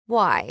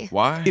Why?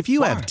 Why? If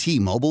you have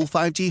T-Mobile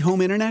 5G home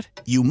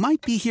internet, you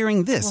might be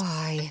hearing this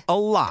Why? a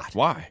lot.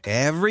 Why?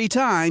 Every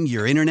time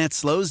your internet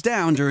slows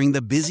down during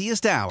the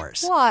busiest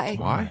hours. Why?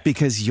 Why?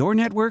 Because your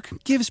network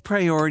gives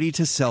priority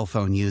to cell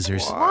phone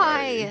users.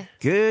 Why?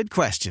 Good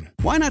question.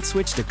 Why not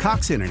switch to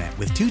Cox Internet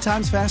with 2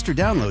 times faster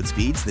download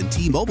speeds than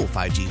T-Mobile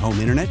 5G home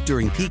internet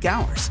during peak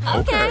hours?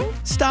 Okay.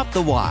 Stop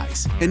the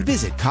whys and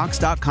visit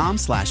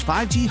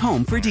cox.com/5G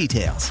home for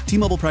details.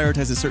 T-Mobile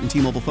prioritizes certain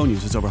T-Mobile phone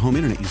users over home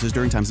internet users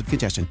during times of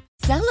congestion.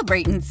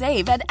 Celebrate and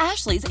save at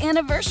Ashley's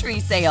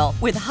Anniversary Sale.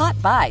 With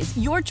Hot Buys,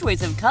 your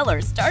choice of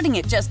colors starting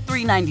at just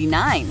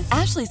 $3.99.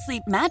 Ashley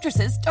Sleep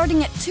mattresses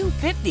starting at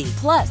 $2.50.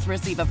 Plus,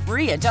 receive a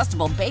free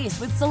adjustable base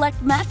with select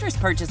mattress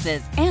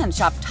purchases. And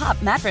shop top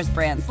mattress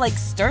brands like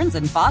Stearns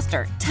 &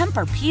 Foster,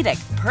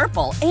 Tempur-Pedic,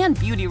 Purple, and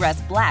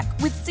Beautyrest Black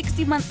with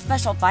 60-month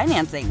special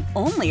financing.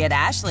 Only at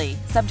Ashley.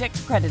 Subject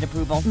to credit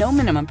approval. No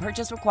minimum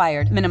purchase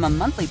required. Minimum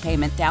monthly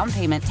payment, down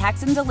payment,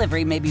 tax, and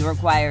delivery may be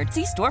required.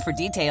 See store for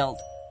details.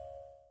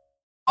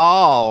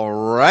 All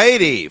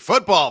righty,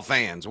 football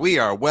fans, we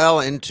are well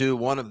into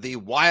one of the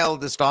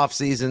wildest off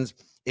seasons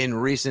in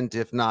recent,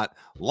 if not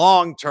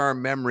long-term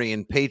memory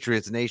in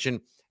Patriots Nation,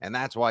 and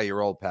that's why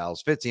your old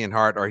pals Fitzy and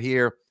Hart are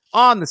here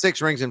on the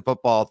Six Rings and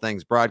Football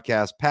Things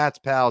broadcast. Pat's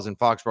pals and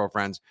Foxborough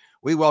friends,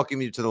 we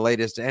welcome you to the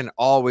latest and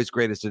always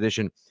greatest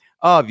edition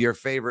of your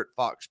favorite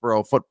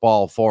Foxborough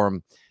football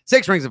forum,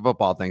 Six Rings and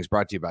Football Things,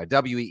 brought to you by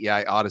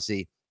WEEI,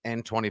 Odyssey,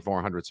 and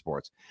 2400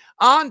 Sports.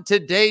 On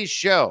today's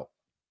show,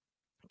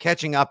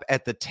 catching up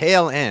at the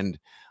tail end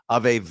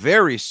of a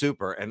very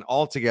super and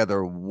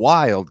altogether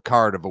wild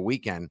card of a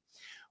weekend,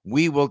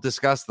 we will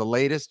discuss the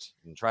latest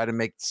and try to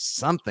make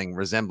something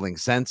resembling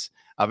sense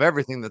of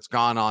everything that's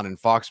gone on in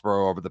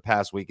Foxborough over the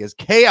past week as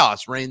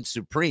chaos reigns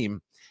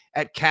supreme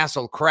at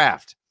Castle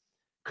Craft.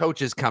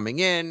 Coaches coming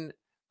in,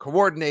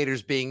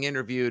 coordinators being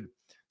interviewed,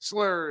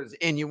 slurs,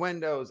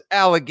 innuendos,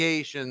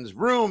 allegations,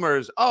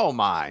 rumors. Oh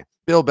my.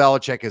 Bill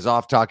Belichick is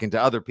off talking to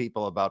other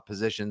people about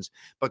positions,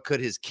 but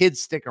could his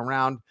kids stick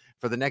around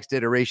for the next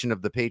iteration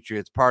of the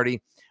Patriots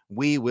party?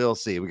 We will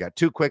see. We got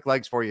 2 quick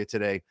legs for you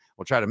today.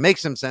 We'll try to make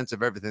some sense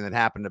of everything that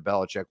happened to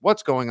Belichick.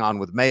 What's going on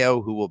with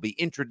Mayo, who will be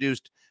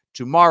introduced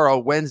tomorrow,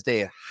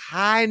 Wednesday at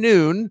high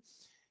noon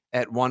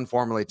at one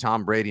formerly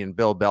Tom Brady and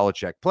Bill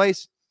Belichick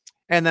place.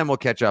 And then we'll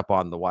catch up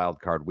on the wild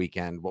card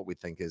weekend, what we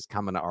think is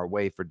coming our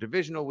way for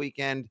divisional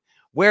weekend.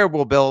 Where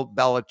will Bill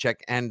Belichick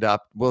end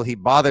up? Will he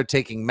bother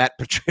taking Matt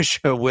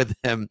Patricia with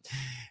him?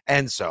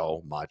 And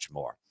so much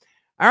more.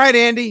 All right,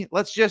 Andy,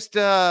 let's just,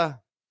 all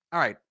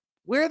right,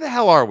 where the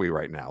hell are we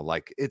right now?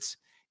 Like it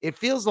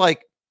feels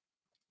like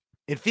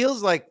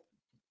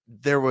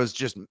there was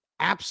just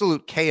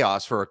absolute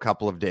chaos for a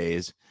couple of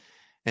days.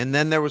 And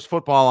then there was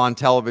football on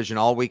television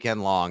all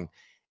weekend long.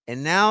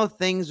 And now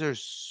things are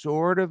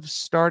sort of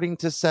starting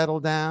to settle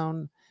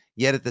down.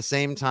 Yet at the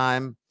same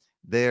time,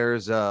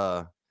 there's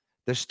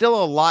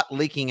still a lot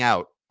leaking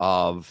out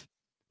of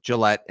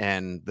Gillette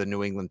and the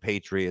New England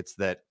Patriots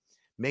that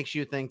makes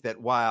you think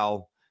that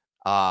while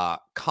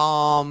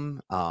calm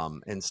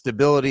and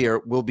stability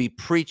will be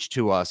preached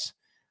to us,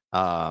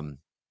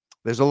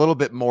 there's a little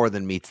bit more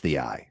than meets the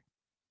eye.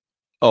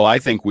 Oh, I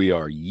think we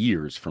are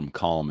years from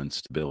calm and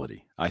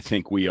stability. I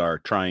think we are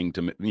trying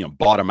to,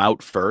 bottom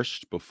out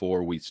first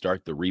before we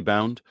start the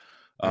rebound.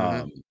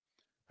 I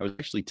was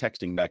actually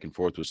texting back and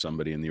forth with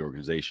somebody in the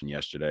organization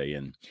yesterday,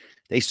 and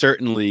they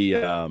certainly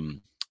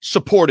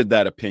supported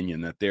that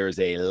opinion that there is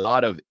a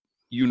lot of,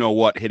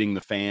 hitting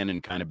the fan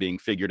and kind of being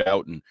figured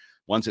out. And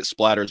once it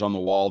splatters on the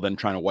wall, then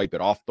trying to wipe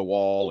it off the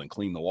wall and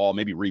clean the wall,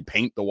 maybe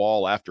repaint the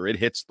wall after it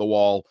hits the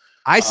wall.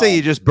 I say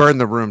you just burn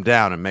the room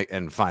down and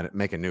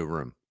make a new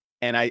room.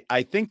 And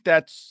I think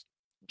that's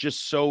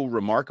just so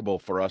remarkable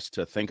for us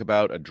to think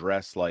about,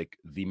 address like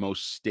the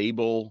most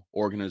stable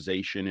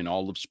organization in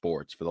all of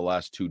sports for the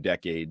last 2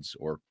 decades,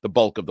 or the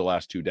bulk of the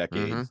last 2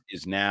 decades,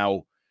 is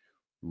now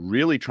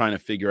really trying to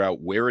figure out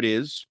where it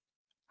is,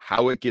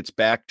 how it gets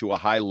back to a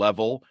high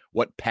level,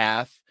 what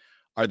path.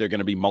 Are there going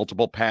to be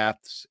multiple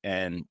paths?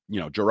 And,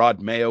 Jerod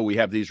Mayo, we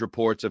have these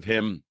reports of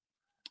him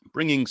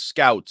bringing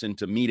scouts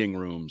into meeting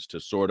rooms to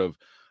sort of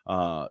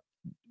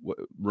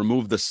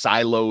remove the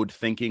siloed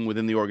thinking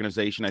within the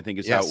organization, I think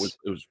is how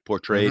it was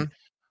portrayed.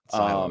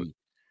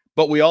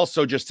 But we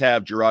also just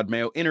have Jerod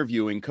Mayo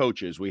interviewing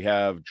coaches. We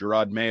have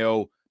Jerod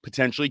Mayo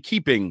potentially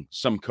keeping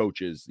some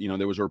coaches.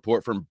 There was a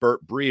report from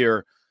Burt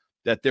Breer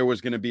that there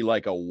was going to be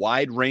like a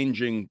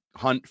wide-ranging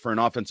hunt for an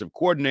offensive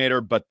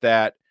coordinator, but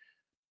that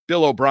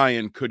Bill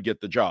O'Brien could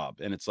get the job.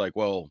 And it's like,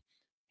 well,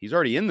 he's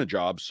already in the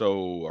job.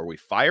 So are we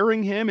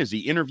firing him? Is he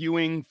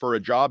interviewing for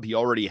a job he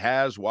already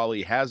has while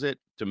he has it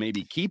to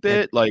maybe keep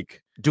it?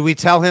 Like, do we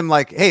tell him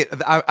like, hey,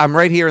 I'm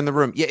right here in the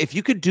room. Yeah. If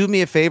you could do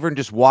me a favor and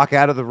just walk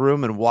out of the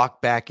room and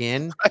walk back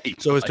in, right,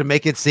 so as to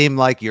make it seem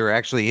like you're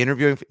actually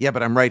interviewing. Yeah,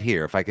 but I'm right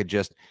here. If I could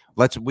just,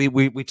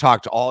 we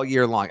talked all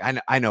year long.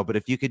 I know, but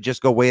if you could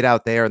just go wait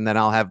out there and then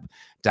I'll have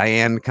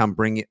Diane come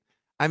bring you.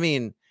 I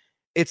mean,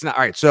 it's not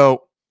all right.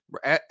 So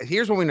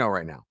here's what we know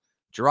right now.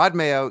 Jerod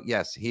Mayo,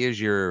 yes, he is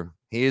your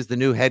He is the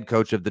new head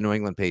coach of the New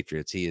England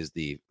Patriots. He is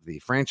the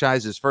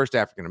franchise's first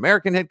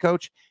African-American head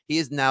coach. He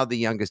is now the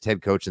youngest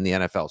head coach in the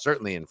NFL,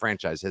 certainly in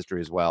franchise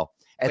history as well,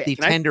 at the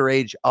tender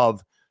age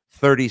of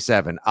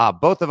 37.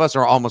 Both of us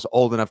are almost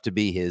old enough to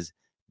be his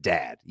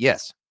dad.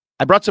 Yes.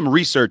 I brought some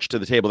research to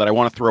the table that I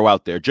want to throw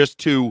out there just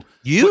to...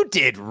 You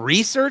did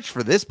research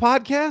for this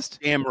podcast?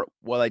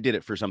 Well, I did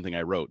it for something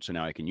I wrote, so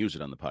now I can use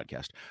it on the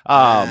podcast.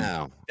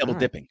 Wow. Double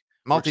dipping.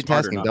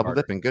 Multitasking, double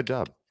dipping. Good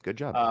job. Good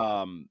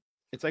job.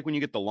 It's like when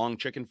you get the long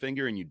chicken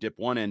finger and you dip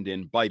one end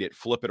in, bite it,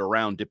 flip it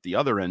around, dip the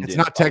other end in. It's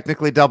not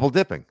technically double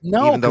dipping.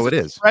 No, even though it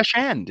is. Fresh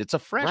end. It's a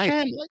fresh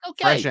end. Like,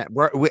 okay. Fresh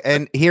end.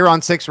 And here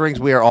on Six Rings,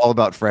 we are all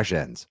about fresh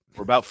ends.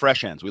 We're about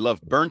fresh ends. We love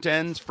burnt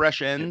ends,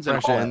 fresh ends,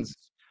 and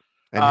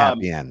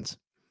happy ends.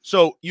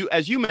 So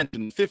as you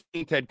mentioned,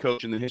 15th head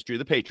coach in the history of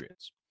the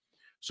Patriots.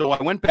 So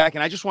I went back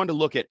and I just wanted to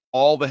look at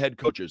all the head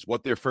coaches,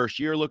 what their first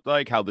year looked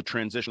like, how the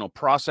transitional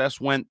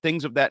process went,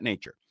 things of that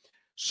nature.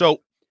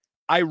 So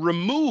I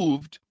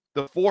removed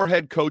the 4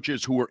 head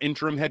coaches who were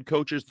interim head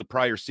coaches the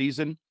prior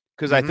season,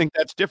 because I think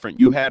that's different.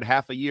 You had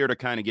half a year to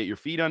kind of get your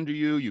feet under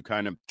you. You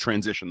kind of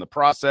transition the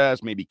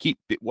process, maybe keep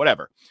it,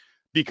 whatever.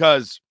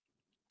 Because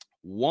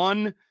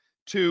 1,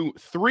 2,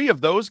 3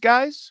 of those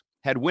guys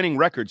had winning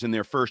records in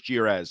their first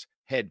year as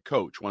head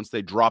coach once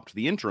they dropped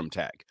the interim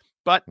tag.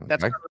 But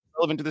that's not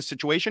relevant to this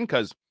situation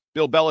because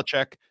Bill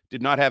Belichick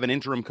did not have an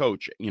interim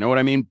coach. You know what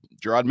I mean?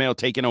 Jerod Mayo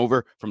taking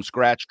over from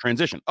scratch,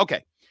 transition.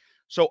 Okay.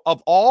 So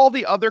of all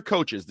the other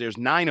coaches, there's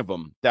 9 of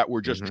them that were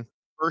just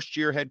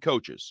first-year head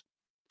coaches.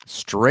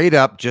 Straight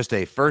up, just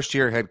a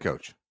first-year head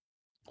coach.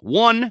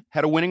 1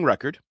 had a winning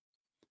record.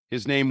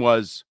 His name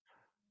was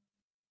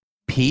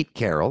Pete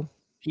Carroll.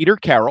 Peter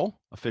Carroll,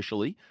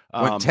 officially.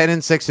 Went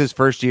 10-6 his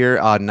first year,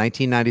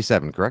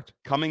 1997, correct?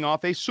 Coming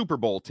off a Super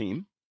Bowl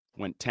team.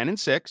 Went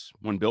 10-6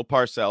 when Bill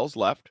Parcells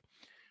left.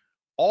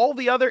 All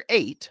the other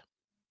 8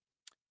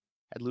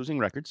 had losing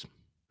records.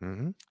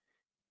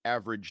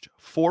 Averaged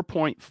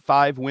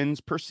 4.5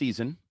 wins per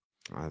season.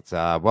 That's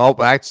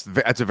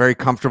that's a very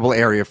comfortable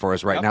area for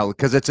us right now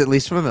because it's at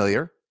least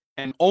familiar.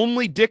 And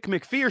only Dick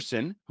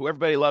McPherson, who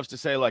everybody loves to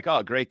say like,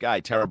 oh, great guy,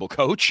 terrible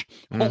coach.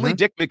 Only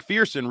Dick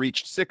McPherson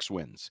reached 6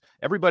 wins.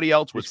 Everybody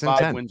else was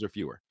 5 wins or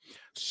fewer.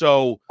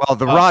 So, well,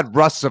 the Rod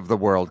Russ of the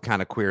world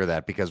kind of queer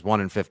that because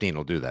 1-15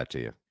 will do that to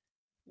you.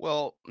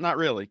 Well, not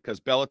really, because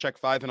Belichick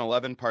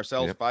 5-11,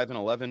 Parcells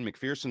 5-11,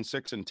 McPherson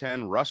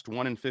 6-10, Rust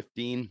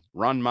 1-15,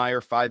 Ron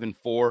Meyer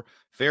 5-4,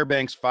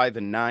 Fairbanks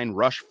 5-9,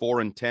 Rush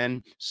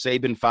 4-10,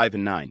 Saban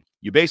 5-9.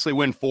 You basically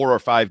win 4 or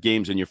 5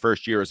 games in your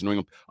first year as New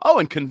England. Oh,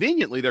 and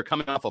conveniently, they're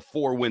coming off a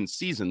 4-win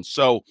season,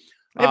 so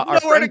they have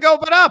nowhere to go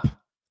but up.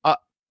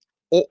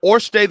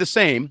 Or stay the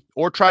same,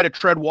 or try to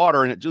tread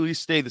water and at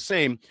least stay the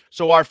same.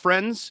 So our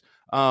friends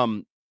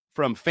from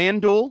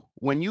FanDuel,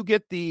 when you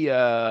get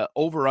the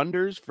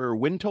over-unders for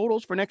win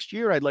totals for next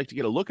year, I'd like to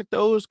get a look at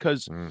those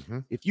because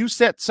if you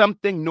set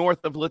something north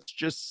of, let's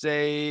just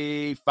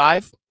say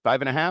 5,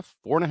 5.5,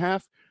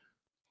 4.5,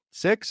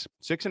 6,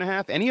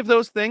 6.5, any of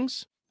those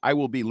things, I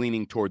will be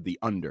leaning toward the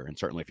under. And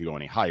certainly if you go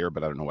any higher,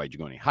 but I don't know why you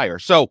go any higher.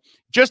 So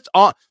just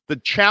the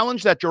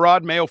challenge that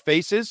Jerod Mayo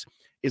faces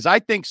is I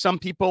think some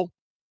people,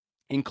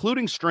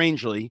 including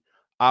strangely,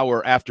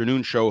 our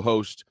afternoon show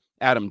host,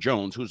 Adam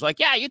Jones, who's like,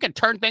 yeah, you can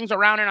turn things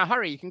around in a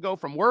hurry. You can go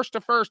from worst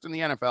to first in the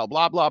NFL,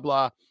 blah, blah,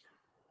 blah.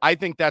 I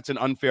think that's an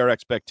unfair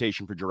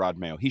expectation for Jerod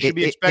Mayo. He should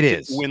be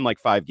expected to win like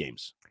 5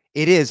 games.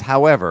 It is.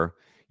 However,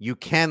 you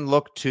can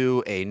look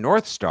to a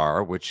North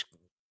Star, which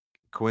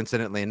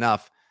coincidentally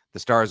enough, the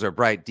stars are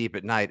bright deep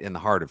at night in the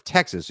heart of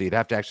Texas. So you'd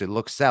have to actually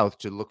look south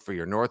to look for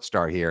your North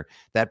Star here,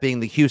 that being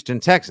the Houston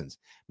Texans.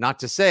 Not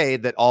to say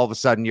that all of a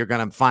sudden you're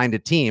going to find a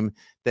team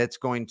that's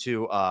going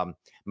to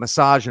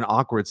massage an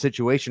awkward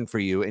situation for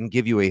you and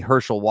give you a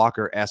Herschel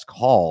Walker-esque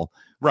haul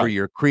for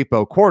your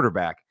creepo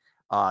quarterback.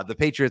 The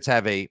Patriots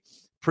have a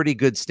pretty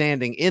good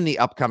standing in the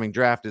upcoming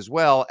draft, as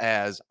well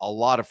as a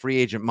lot of free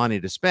agent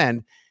money to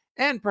spend.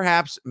 And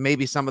perhaps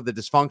maybe some of the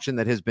dysfunction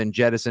that has been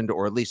jettisoned,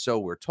 or at least so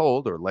we're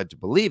told, or led to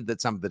believe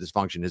that some of the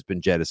dysfunction has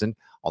been jettisoned,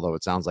 although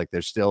it sounds like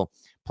there's still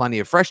plenty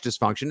of fresh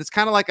dysfunction. It's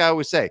kind of like I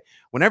always say,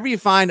 whenever you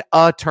find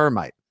a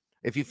termite,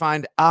 if you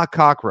find a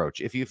cockroach,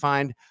 if you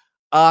find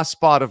a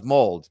spot of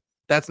mold,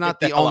 that's not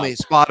the only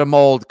spot of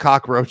mold,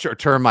 cockroach, or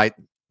termite.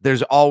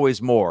 There's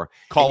always more.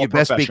 Call you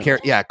best be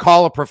careful. Yeah,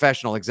 call a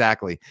professional.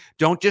 Exactly.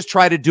 Don't just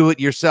try to do it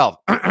yourself.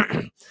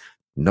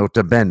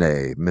 Nota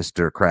bene,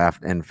 Mr.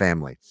 Kraft and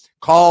family.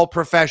 Call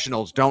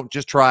professionals. Don't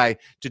just try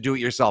to do it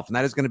yourself. And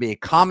that is going to be a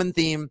common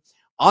theme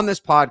on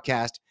this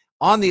podcast,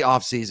 on the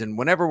offseason,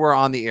 whenever we're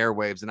on the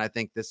airwaves. And I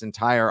think this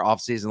entire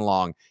offseason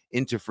long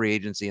into free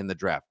agency and the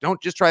draft.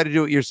 Don't just try to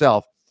do it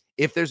yourself.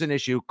 If there's an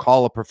issue,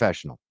 call a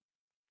professional.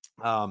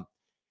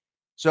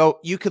 So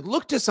you could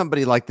look to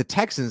somebody like the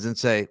Texans and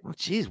say, well,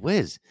 geez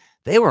whiz,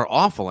 they were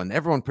awful, and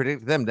everyone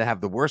predicted them to have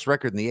the worst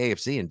record in the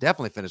AFC and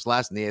definitely finish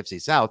last in the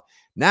AFC South.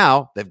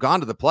 Now they've gone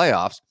to the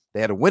playoffs.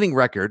 They had a winning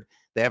record.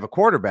 They have a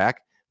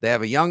quarterback. They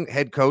have a young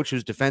head coach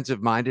who's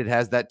defensive-minded,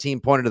 has that team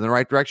pointed in the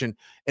right direction.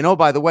 And, oh,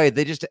 by the way,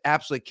 they just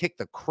absolutely kicked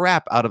the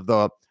crap out of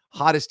the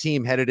hottest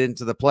team headed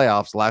into the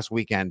playoffs last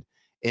weekend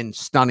in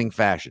stunning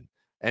fashion.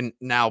 And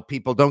now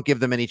people don't give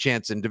them any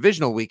chance in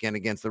divisional weekend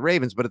against the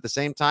Ravens, but at the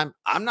same time,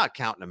 I'm not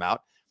counting them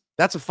out.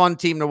 That's a fun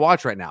team to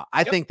watch right now.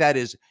 I think that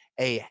is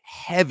a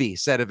heavy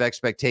set of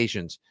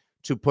expectations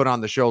to put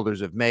on the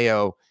shoulders of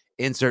Mayo,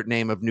 insert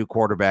name of new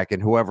quarterback,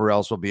 and whoever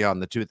else will be on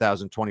the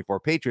 2024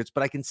 Patriots.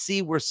 But I can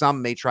see where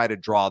some may try to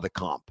draw the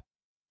comp.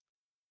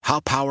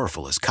 How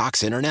powerful is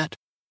Cox Internet?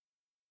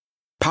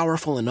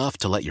 Powerful enough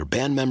to let your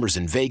band members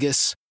in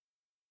Vegas,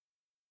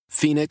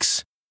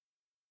 Phoenix,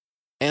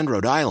 and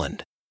Rhode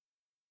Island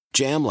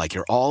jam like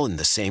you're all in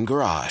the same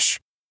garage.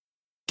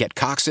 Get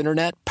Cox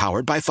Internet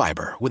powered by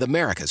fiber with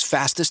America's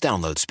fastest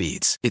download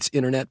speeds. It's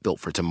internet built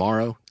for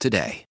tomorrow,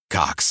 today.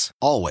 Cox,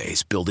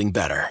 always building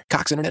better.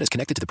 Cox Internet is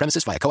connected to the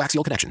premises via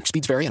coaxial connection.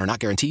 Speeds vary and are not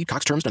guaranteed.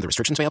 Cox terms and other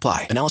restrictions may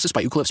apply. Analysis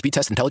by Ookla Speed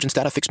Test Intelligence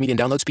Data. Fixed median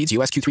download speeds.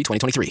 US Q3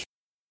 2023.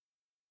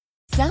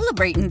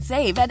 Celebrate and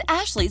save at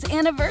Ashley's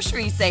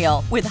Anniversary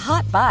Sale. With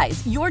Hot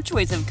Buys, your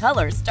choice of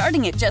colors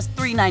starting at just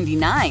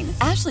 $3.99.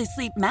 Ashley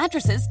Sleep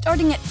mattresses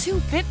starting at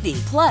 $2.50.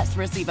 Plus,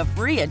 receive a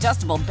free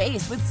adjustable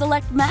base with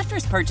select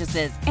mattress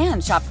purchases.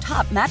 And shop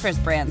top mattress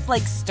brands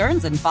like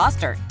Stearns &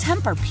 Foster,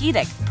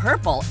 Tempur-Pedic,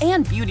 Purple,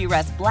 and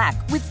Beautyrest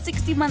Black with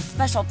 60-month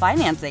special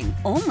financing.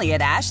 Only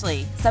at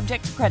Ashley.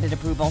 Subject to credit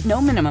approval. No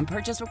minimum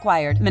purchase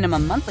required.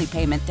 Minimum monthly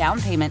payment,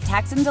 down payment,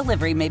 tax, and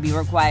delivery may be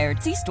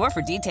required. See store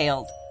for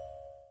details.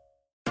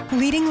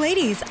 Leading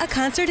Ladies, a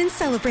concert in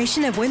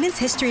celebration of Women's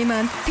History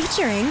Month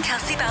featuring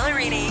Kelsey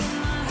Ballerini,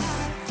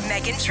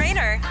 Meghan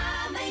Trainor,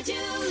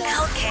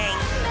 Elle King,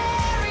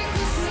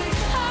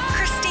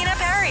 Christina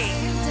Perri.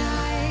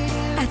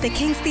 At the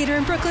King's Theater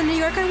in Brooklyn, New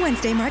York on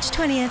Wednesday, March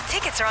 20th.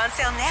 Tickets are on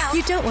sale now.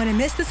 You don't want to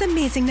miss this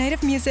amazing night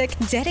of music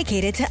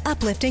dedicated to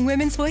uplifting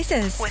women's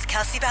voices. With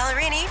Kelsey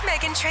Ballerini,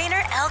 Meghan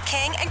Trainor, Elle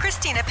King, and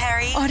Christina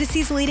Perri.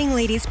 Odyssey's Leading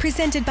Ladies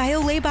presented by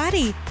Olay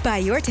Body. Buy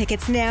your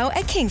tickets now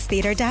at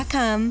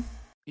kingstheater.com.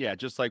 Yeah,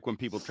 just like when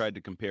people tried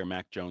to compare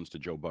Mac Jones to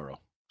Joe Burrow.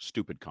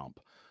 Stupid comp.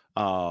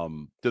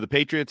 Do the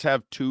Patriots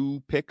have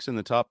 2 picks in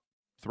the top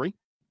 3?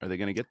 Are they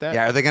going to get that?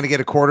 Yeah, are they going to get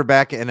a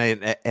quarterback and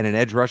an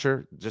edge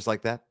rusher just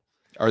like that?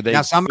 Are they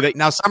now? Some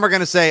are going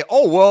to say,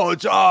 "Oh, well,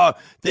 it's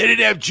they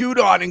didn't have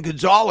Judon and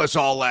Gonzalez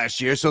all last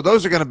year, so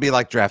those are going to be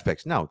like draft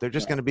picks." No, they're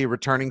just going to be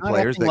returning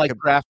players that like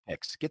draft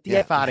picks. Get the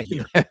F out of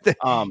here.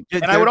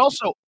 And I would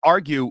also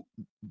argue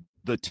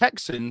the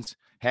Texans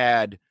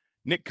had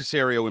Nick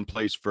Caserio in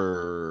place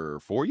for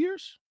 4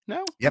 years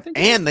now. Yep,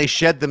 and they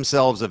shed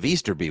themselves of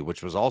Easterby,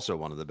 which was also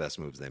one of the best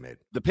moves they made.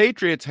 The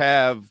Patriots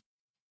have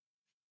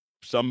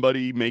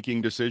somebody making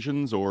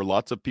decisions, or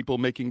lots of people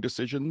making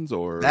decisions,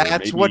 or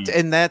that's what.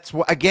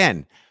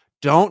 Again,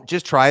 don't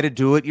just try to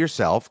do it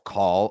yourself.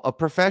 Call a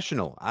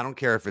professional. I don't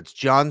care if it's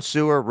John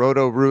Sewer,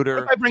 Roto Rooter.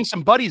 What if I bring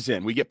some buddies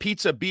in? We get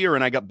pizza, beer,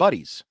 and I got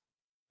buddies.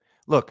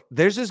 Look,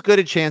 there's as good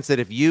a chance that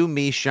if you,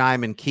 me,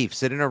 Scheim, and Keefe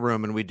sit in a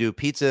room and we do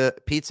pizza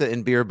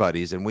and beer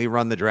buddies and we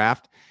run the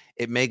draft,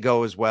 it may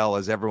go as well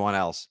as everyone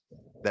else.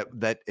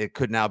 That it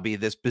could now be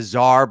this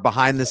bizarre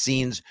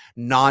behind-the-scenes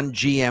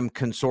non-GM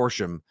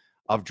consortium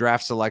of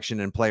draft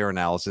selection and player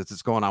analysis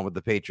that's going on with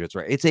the Patriots,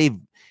 right?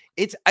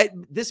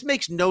 This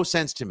makes no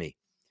sense to me.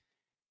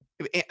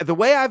 The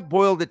way I've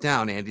boiled it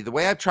down, Andy, the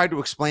way I've tried to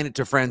explain it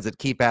to friends that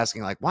keep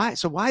asking, like, why?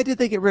 So why did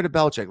they get rid of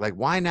Belichick? Like,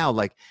 why now?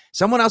 Like,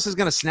 someone else is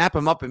going to snap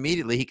him up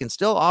immediately. He can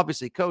still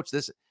obviously coach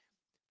this.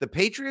 The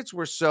Patriots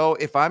were so,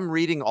 if I'm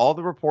reading all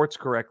the reports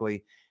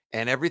correctly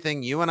and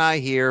everything you and I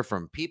hear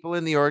from people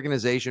in the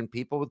organization,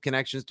 people with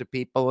connections to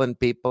people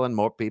and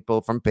more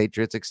people from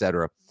Patriots,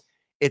 etc.,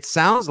 it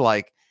sounds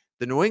like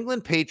the New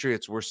England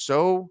Patriots were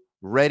so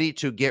ready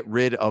to get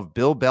rid of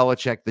Bill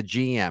Belichick, the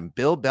GM,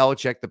 Bill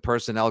Belichick, the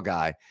personnel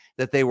guy,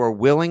 that they were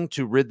willing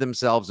to rid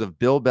themselves of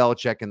Bill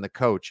Belichick and the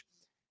coach,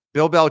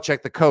 Bill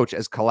Belichick, the coach,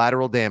 as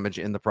collateral damage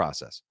in the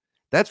process.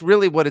 That's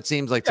really what it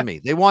seems like to me.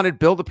 They wanted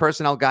Bill, the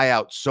personnel guy,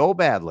 out so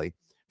badly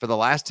for the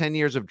last 10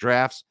 years of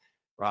drafts,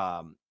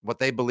 what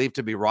they believe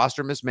to be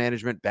roster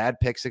mismanagement, bad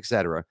picks,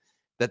 etc.,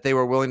 that they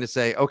were willing to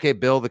say, okay,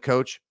 Bill, the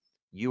coach,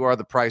 you are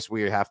the price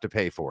we have to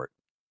pay for it.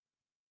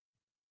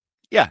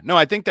 Yeah, no,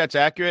 I think that's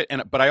accurate.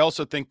 But I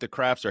also think the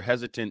Krafts are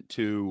hesitant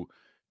to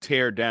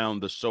tear down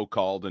the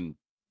so-called, and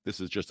this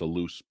is just a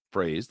loose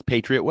phrase, the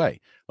Patriot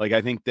way. Like, I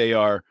think they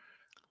are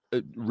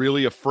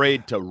really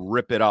afraid to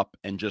rip it up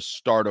and just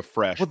start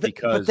afresh.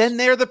 But then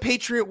they're the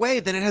Patriot way.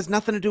 Then it has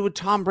nothing to do with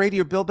Tom Brady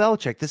or Bill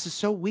Belichick. This is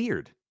so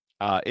weird.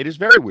 It is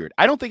very weird.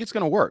 I don't think it's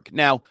going to work.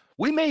 Now,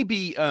 we may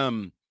be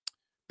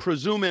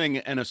presuming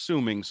and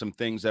assuming some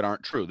things that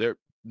aren't true.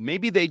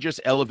 Maybe they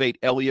just elevate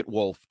Elliott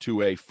Wolf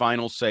to a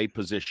final say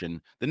position.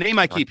 The name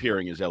I keep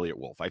hearing is Elliott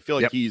Wolf. I feel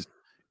like he's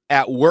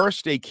at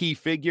worst a key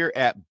figure,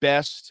 at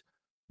best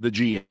the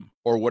GM,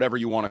 or whatever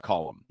you want to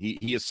call him.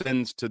 He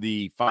ascends to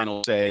the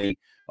final say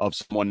of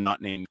someone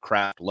not named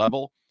Kraft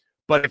level.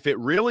 But if it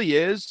really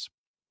is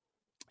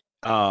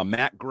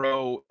Matt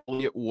Groh,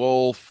 Elliott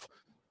Wolf,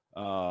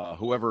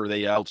 whoever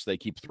else they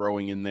keep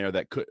throwing in there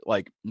that could,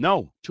 like,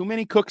 no, too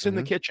many cooks in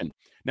the kitchen.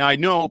 Now, I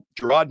know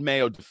Jerod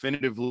Mayo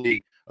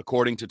definitively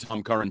according to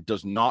Tom Curran,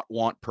 does not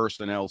want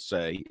personnel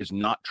say, is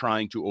not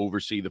trying to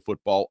oversee the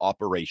football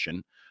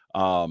operation.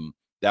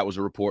 That was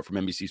a report from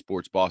NBC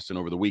Sports Boston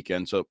over the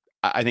weekend. So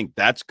I think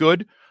that's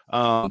good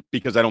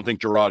because I don't think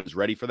Jerod is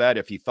ready for that.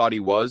 If he thought he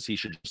was, he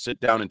should sit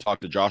down and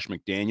talk to Josh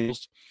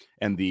McDaniels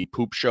and the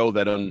poop show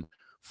that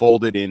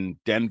unfolded in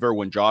Denver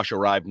when Josh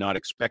arrived not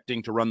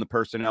expecting to run the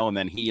personnel. And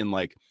then he and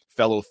like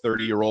fellow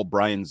 30-year-old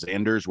Brian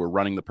Zanders were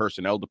running the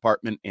personnel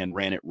department and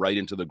ran it right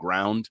into the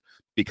ground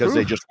because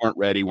they just weren't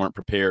ready, weren't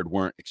prepared,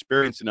 weren't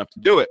experienced enough to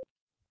do it.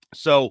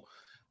 So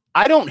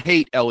I don't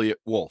hate Elliot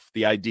Wolf,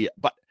 the idea,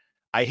 but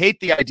I hate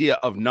the idea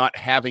of not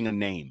having a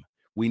name.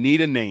 We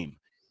need a name.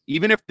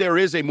 Even if there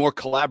is a more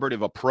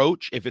collaborative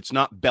approach, if it's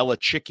not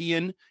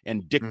Belichickian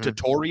and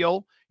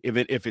dictatorial,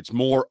 if it's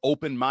more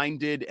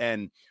open-minded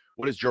and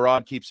what does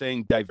Jerod keep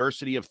saying?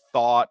 Diversity of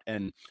thought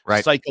and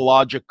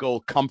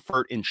psychological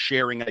comfort in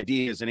sharing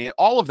ideas and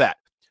all of that.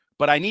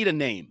 But I need a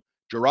name.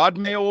 Jerod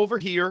Mayo over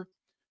here,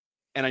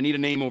 and I need a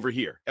name over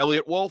here.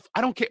 Elliot Wolf,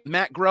 I don't care.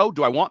 Matt Groh,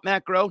 do I want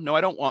Matt Groh? No,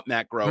 I don't want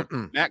Matt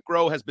Groh. Matt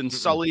Groh has been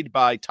sullied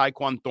by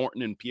Tyquan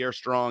Thornton and Pierre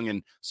Strong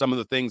and some of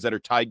the things that are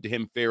tied to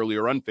him fairly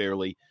or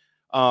unfairly.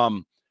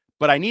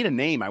 But I need a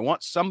name. I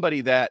want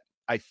somebody that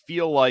I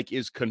feel like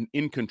is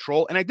in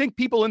control. And I think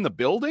people in the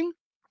building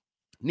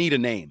need a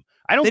name.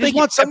 I don't think just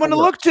want someone to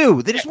look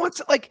to. They just want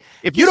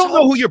if you don't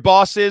know who your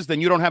boss is, then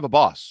you don't have a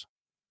boss.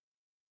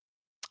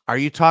 Are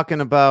you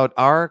talking about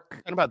Ark? I'm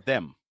talking about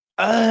them.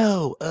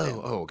 Oh,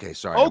 okay.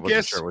 Sorry. Focus. I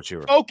wasn't sure what you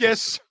were.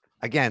 Focus.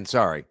 Again,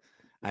 sorry.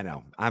 I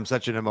know. I'm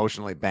such an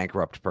emotionally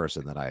bankrupt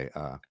person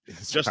that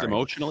just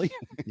emotionally.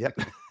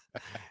 Yep.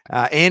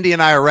 Andy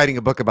and I are writing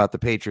a book about the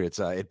Patriots.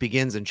 It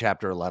begins in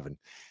chapter 11.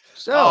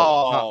 So,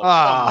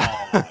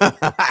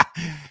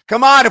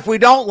 come on. If we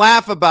don't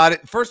laugh about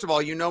it, first of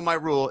all, you know my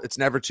rule. It's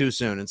never too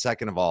soon. And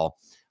second of all,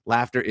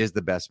 laughter is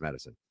the best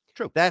medicine.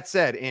 True. That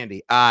said,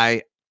 Andy,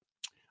 I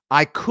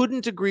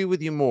couldn't agree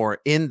with you more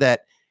in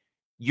that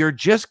you're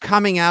just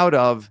coming out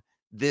of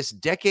this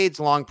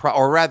decades-long for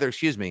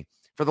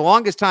the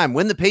longest time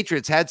when the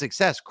Patriots had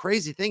success.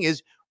 Crazy thing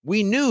is,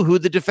 we knew who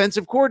the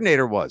defensive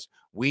coordinator was.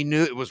 We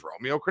knew it was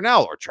Romeo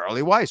Crennel or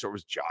Charlie Weiss, or it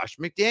was Josh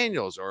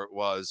McDaniels, or it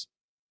was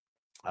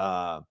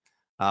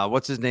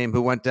what's his name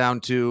who went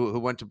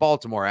to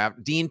Baltimore,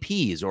 Dean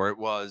Pease, or it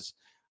was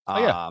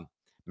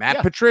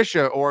Matt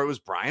Patricia, or it was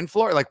Brian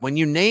Flores. Like when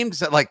you named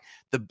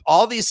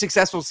all these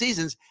successful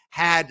seasons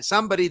had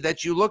somebody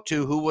that you looked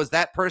to who was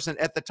that person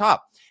at the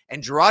top.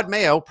 And Jerod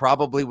Mayo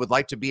probably would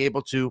like to be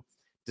able to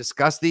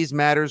discuss these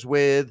matters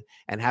with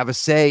and have a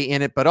say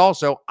in it. But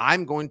also,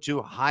 I'm going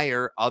to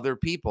hire other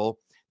people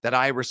that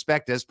I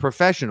respect as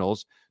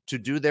professionals to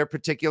do their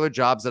particular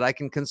jobs that I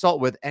can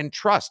consult with and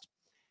trust.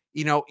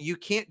 You know, you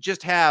can't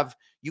just have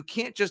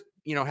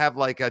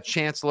like a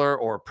chancellor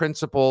or a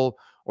principal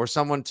or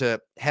someone to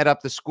head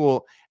up the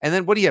school. And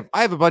then what do you have?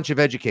 I have a bunch of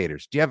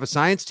educators. Do you have a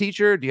science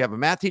teacher? Do you have a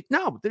math teacher?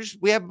 No,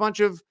 we have a bunch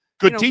of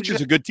good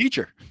teachers. A good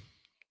teacher.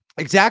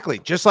 Exactly.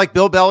 Just like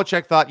Bill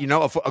Belichick thought,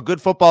 a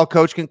good football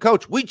coach can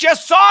coach. We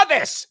just saw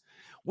this.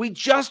 We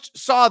just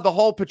saw the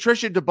whole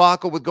Patricia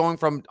debacle with going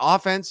from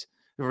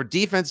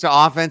defense to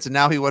offense. And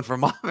now he went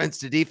from offense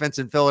to defense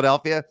in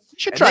Philadelphia. You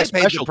should try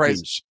special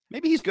teams.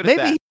 Maybe he's good at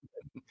that.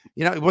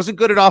 He wasn't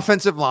good at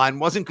offensive line,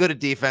 wasn't good at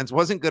defense,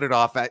 wasn't good at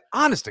offense.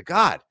 Honest to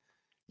God,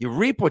 you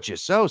reap what you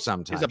sow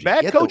sometimes. Is a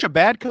bad coach a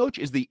bad coach?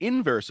 Is the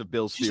inverse of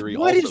Bill's theory.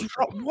 What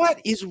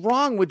is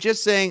wrong with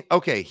just saying,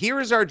 okay, here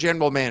is our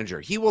general manager.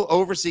 He will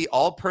oversee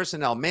all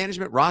personnel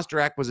management,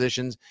 roster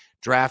acquisitions,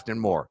 draft, and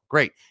more.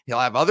 Great. He'll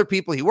have other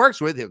people he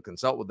works with. He'll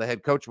consult with the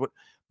head coach.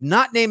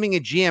 Not naming a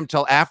GM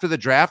till after the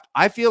draft.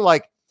 I feel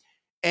like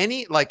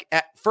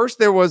at first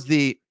there was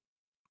the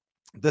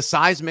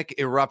seismic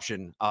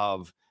eruption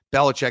of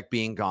Belichick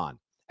being gone.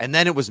 And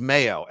then it was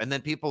Mayo. And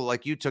then people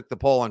like you took the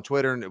poll on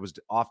Twitter and it was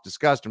off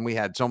discussed. And we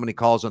had so many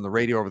calls on the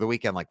radio over the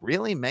weekend, like,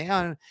 really,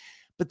 Mayo?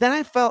 But then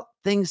I felt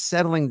things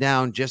settling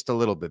down just a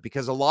little bit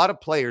because a lot of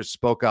players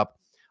spoke up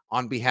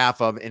on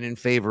behalf of and in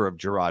favor of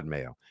Jerod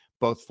Mayo,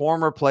 both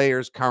former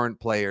players, current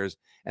players.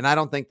 And I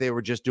don't think they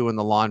were just doing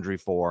the laundry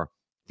for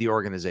the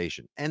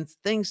organization. And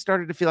things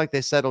started to feel like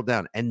they settled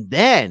down. And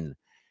then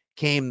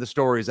came the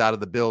stories out of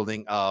the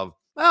building of,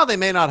 well, they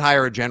may not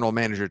hire a general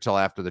manager till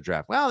after the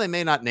draft. Well, they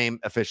may not name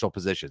official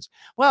positions.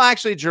 Well,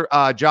 actually, Josh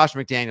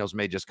McDaniels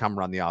may just come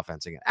run the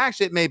offense again.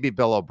 Actually, it may be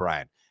Bill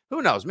O'Brien.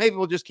 Who knows? Maybe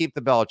we'll just keep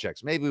the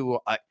Belichicks. Maybe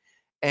we'll.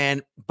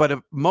 But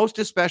most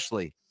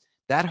especially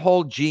that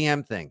whole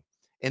GM thing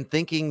and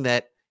thinking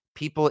that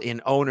people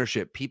in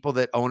ownership, people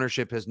that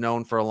ownership has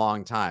known for a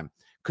long time,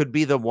 could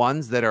be the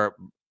ones that are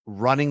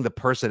running the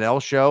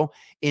personnel show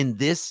in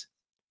this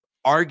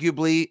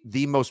arguably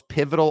the most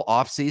pivotal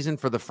offseason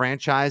for the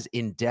franchise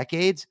in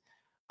decades.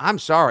 I'm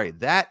sorry,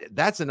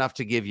 that's enough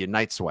to give you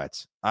night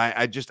sweats.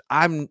 I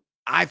think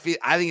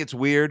it's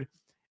weird.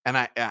 And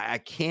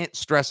I can't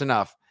stress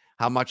enough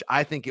how much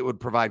I think it would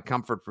provide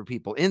comfort for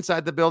people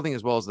inside the building,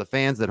 as well as the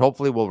fans that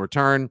hopefully will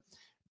return,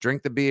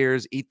 drink the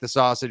beers, eat the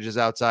sausages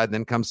outside, and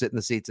then come sit in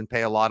the seats and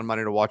pay a lot of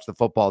money to watch the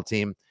football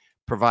team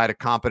provide a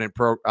competent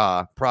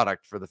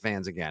product for the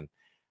fans again.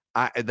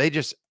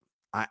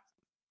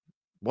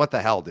 What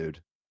the hell,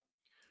 dude?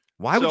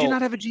 Why would you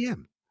not have a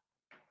GM?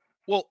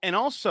 Well, and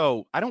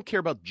also, I don't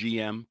care about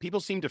GM. People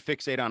seem to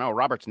fixate on,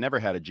 Robert's never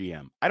had a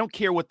GM. I don't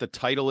care what the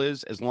title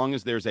is, as long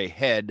as there's a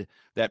head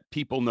that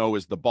people know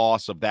is the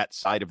boss of that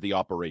side of the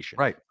operation.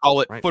 Right.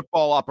 Call it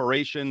football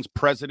operations,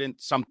 president,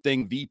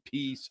 something,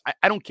 VP.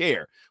 I don't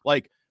care.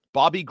 Like,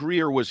 Bobby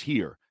Greer was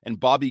here, and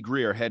Bobby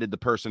Greer headed the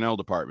personnel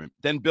department.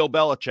 Then Bill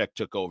Belichick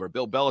took over.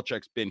 Bill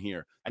Belichick's been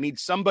here. I need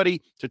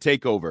somebody to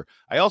take over.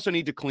 I also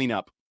need to clean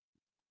up.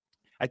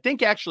 I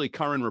think actually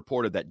Curran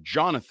reported that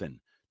Jonathan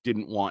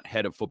didn't want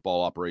head of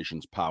football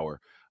operations power.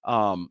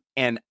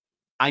 And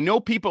I know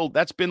people,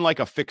 that's been like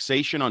a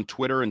fixation on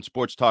Twitter and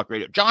sports talk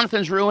radio.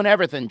 Jonathan's ruined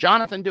everything.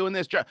 Jonathan doing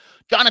this.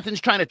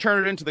 Jonathan's trying to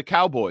turn it into the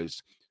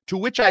Cowboys. To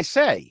which I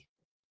say,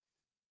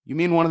 you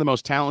mean one of the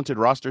most talented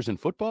rosters in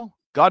football?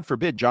 God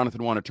forbid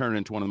Jonathan want to turn it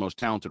into one of the most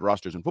talented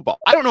rosters in football.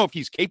 I don't know if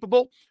he's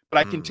capable, but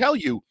I can tell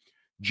you,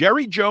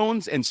 Jerry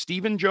Jones and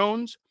Stephen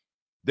Jones,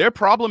 their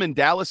problem in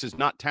Dallas is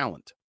not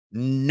talent.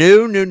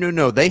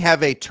 No. They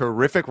have a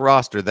terrific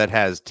roster that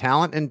has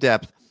talent and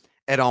depth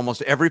at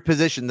almost every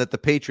position that the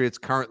Patriots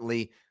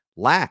currently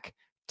lack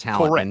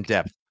talent and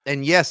depth.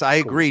 And yes, I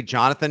agree.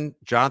 Jonathan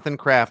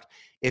Kraft,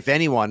 if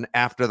anyone,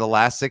 after the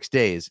last 6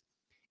 days,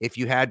 if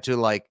you had to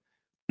like,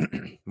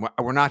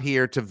 we're not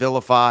here to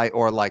vilify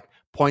or like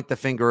point the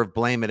finger of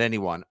blame at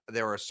anyone.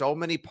 There are so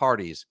many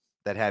parties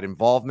that had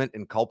involvement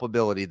and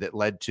culpability that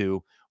led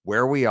to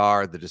where we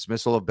are, the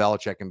dismissal of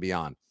Belichick and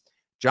beyond.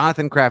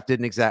 Jonathan Kraft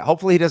didn't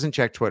hopefully he doesn't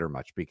check Twitter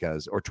much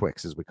or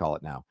Twix as we call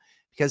it now,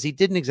 because he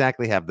didn't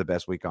exactly have the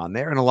best week on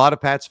there. And a lot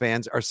of Pats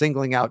fans are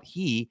singling out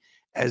he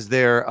as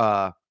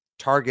their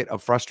target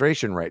of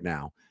frustration right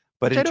now.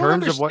 But in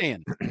terms of what I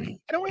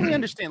don't really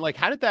understand, like,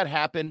 how did that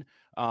happen?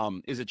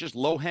 Is it just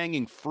low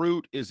hanging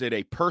fruit? Is it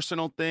a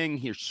personal thing?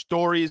 Here's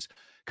stories.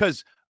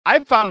 Because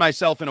I've found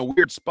myself in a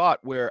weird spot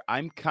where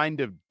I'm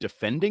kind of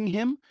defending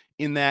him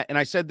in that. And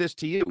I said this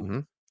to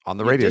you on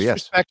the radio.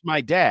 Disrespect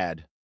my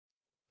dad,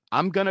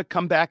 I'm going to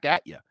come back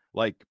at you.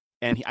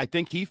 I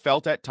think he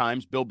felt at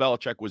times Bill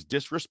Belichick was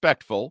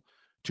disrespectful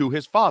to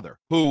his father,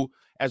 who,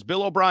 as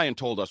Bill O'Brien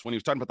told us when he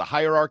was talking about the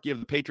hierarchy of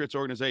the Patriots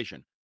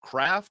organization,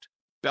 Kraft,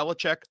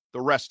 Belichick,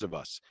 the rest of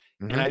us.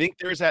 And I think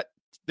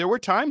there were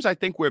times I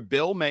think where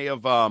Bill may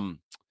have,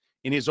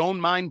 in his own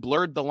mind,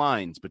 blurred the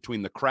lines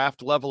between the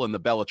Kraft level and the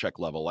Belichick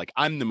level. Like,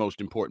 I'm the most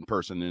important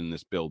person in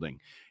this building.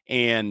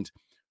 And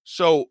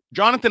so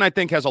Jonathan, I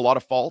think, has a lot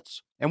of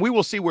faults, and we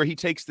will see where he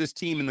takes this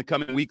team in the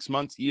coming weeks,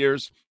 months,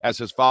 years, as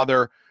his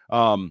father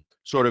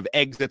sort of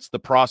exits the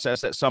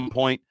process at some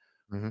point.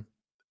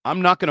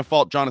 I'm not going to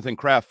fault Jonathan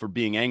Kraft for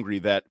being angry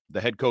that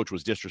the head coach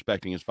was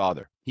disrespecting his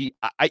father. He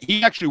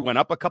actually went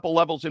up a couple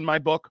levels in my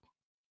book,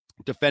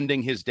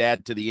 defending his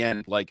dad to the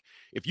end. Like,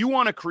 if you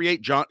want to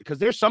create because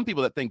there's some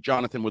people that think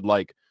Jonathan would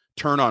like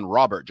turn on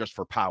Robert just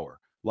for power.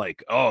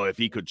 Like, oh, if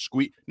he could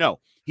squeeze. No,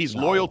 he's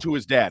loyal to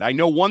his dad. I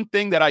know one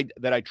thing that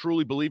I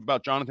truly believe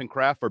about Jonathan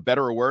Kraft, for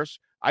better or worse.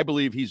 I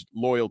believe he's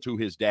loyal to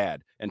his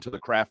dad and to the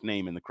Kraft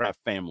name and the Kraft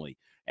family.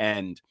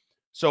 And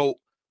so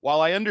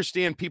while I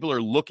understand people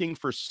are looking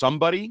for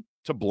somebody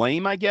to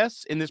blame, I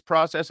guess, in this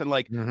process, and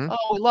like, oh,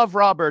 we love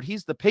Robert.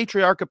 He's the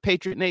patriarch of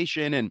Patriot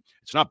Nation. And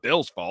it's not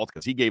Bill's fault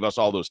because he gave us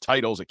all those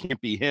titles. It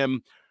can't be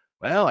him.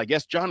 Well, I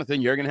guess,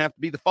 Jonathan, you're going to have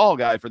to be the fall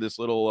guy for this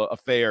little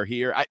affair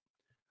here.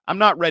 I'm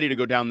not ready to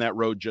go down that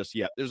road just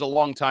yet. There's a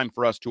long time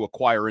for us to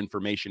acquire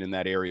information in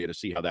that area to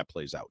see how that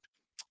plays out.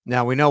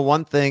 Now, we know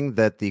one thing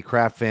that the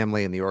Kraft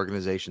family and the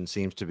organization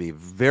seems to be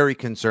very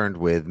concerned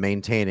with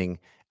maintaining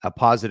a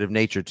positive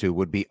nature to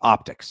would be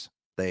optics.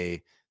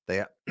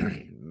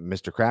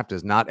 Mr. Kraft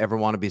does not ever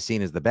want to be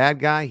seen as the bad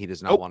guy. He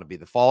does not want to be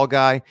the fall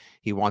guy.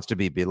 He wants to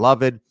be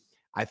beloved.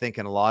 I think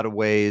in a lot of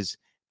ways,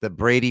 the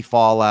Brady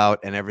fallout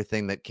and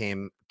everything that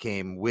came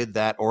with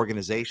that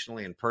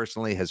organizationally and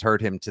personally has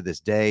hurt him to this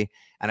day.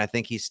 And I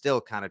think he's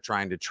still kind of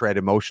trying to tread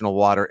emotional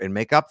water and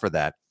make up for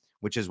that,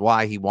 which is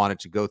why he wanted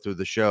to go through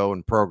the show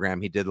and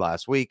program he did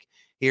last week.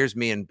 Here's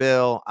me and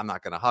Bill. I'm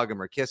not going to hug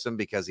him or kiss him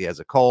because he has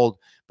a cold,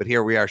 but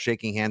here we are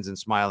shaking hands and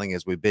smiling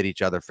as we bid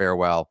each other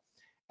farewell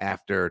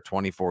after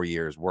 24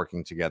 years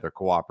working together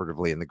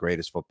cooperatively in the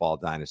greatest football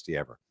dynasty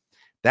ever.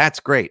 That's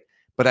great.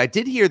 But I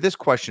did hear this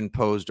question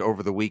posed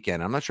over the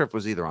weekend. I'm not sure if it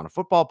was either on a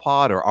football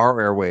pod or our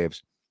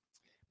airwaves,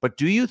 but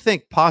do you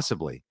think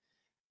possibly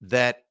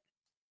that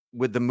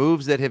with the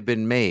moves that have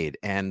been made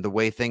and the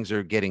way things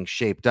are getting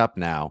shaped up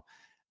now,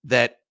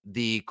 that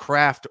the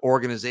Kraft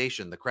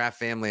organization, the Kraft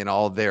family and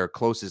all of their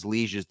closest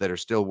lieges that are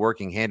still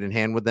working hand in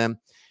hand with them,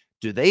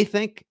 do they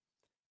think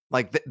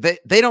like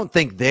they don't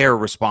think they're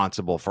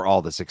responsible for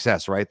all the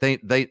success, right?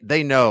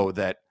 They know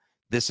that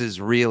this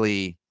is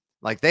really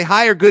like they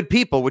hire good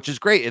people, which is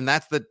great. And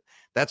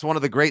that's one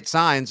of the great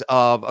signs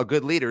of a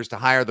good leader is to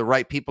hire the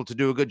right people to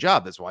do a good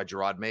job. That's why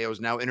Jerod Mayo is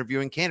now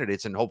interviewing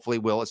candidates and hopefully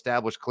will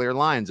establish clear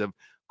lines of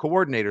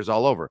coordinators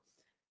all over.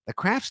 The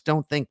Krafts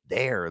don't think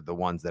they're the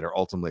ones that are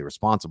ultimately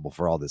responsible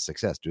for all this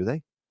success, do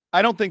they?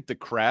 I don't think the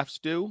Krafts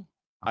do.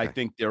 I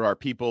think there are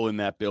people in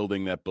that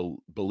building that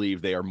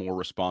believe they are more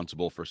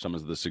responsible for some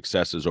of the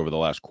successes over the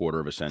last quarter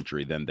of a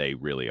century than they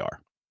really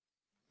are.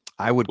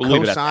 I would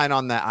co-sign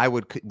on that.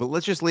 But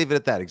let's just leave it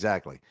at that.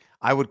 Exactly.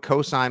 I would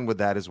co-sign with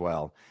that as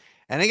well.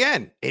 And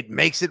again, it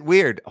makes it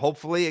weird.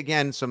 Hopefully,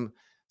 again, some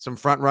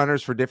front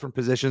runners for different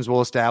positions will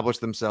establish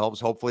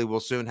themselves. Hopefully, we'll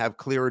soon have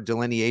clearer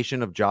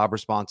delineation of job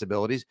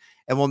responsibilities,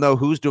 and we'll know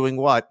who's doing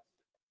what.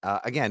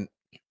 Again,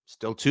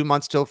 still 2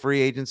 months till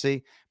free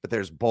agency, but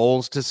there's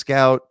bowls to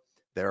scout.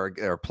 There are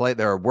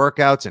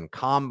workouts and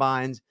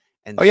combines,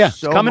 and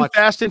it's coming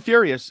fast and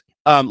furious.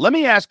 Let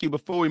me ask you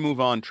before we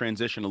move on,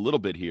 transition a little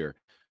bit here.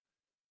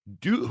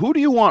 Who do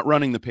you want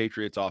running the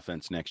Patriots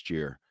offense next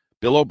year?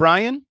 Bill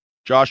O'Brien,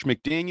 Josh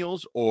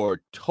McDaniels,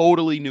 or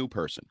totally new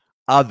person?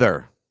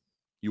 Other.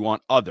 You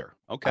want other.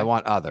 Okay. I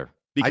want other.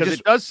 Because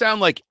it does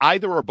sound like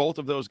either or both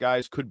of those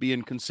guys could be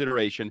in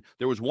consideration.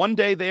 There was one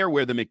day there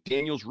where the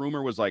McDaniels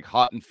rumor was like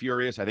hot and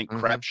furious. I think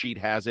Crap Sheet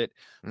has it.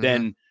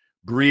 Then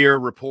Greer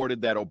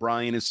reported that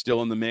O'Brien is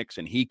still in the mix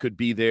and he could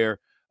be there.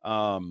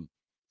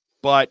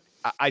 But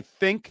I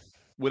think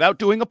without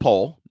doing a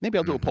poll, maybe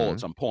I'll do a poll at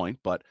some point,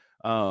 but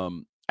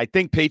I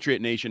think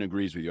Patriot Nation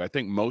agrees with you. I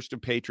think most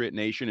of Patriot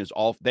Nation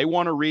they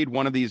want to read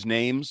one of these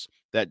names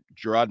that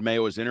Jerod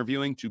Mayo is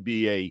interviewing to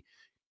be a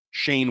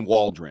Shane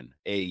Waldron,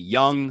 a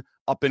young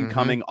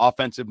up-and-coming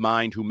offensive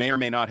mind who may or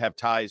may not have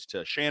ties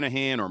to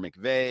Shanahan or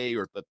McVay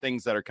or the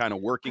things that are kind of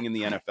working in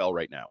the NFL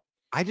right now.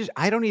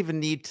 I don't even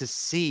need to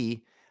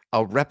see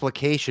a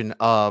replication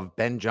of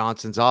Ben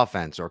Johnson's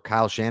offense or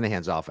Kyle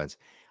Shanahan's offense.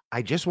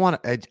 I just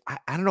want I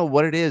don't know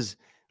what it is.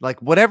 Like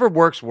whatever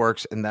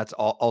works, and that's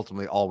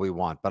ultimately all we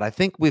want. But I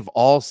think we've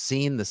all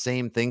seen the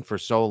same thing for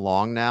so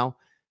long now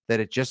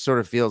that it just sort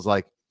of feels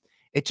like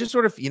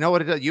you know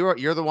what it does.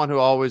 You're the one who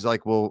always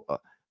like will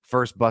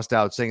first bust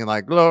out singing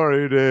like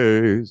glory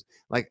days.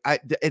 Like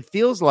it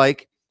feels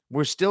like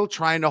we're still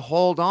trying to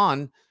hold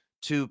on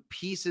to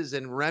pieces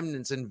and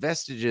remnants and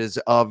vestiges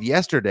of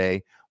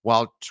yesterday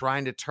while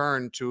trying to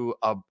turn to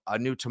a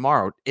new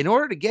tomorrow in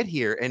order to get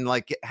here and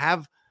like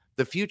have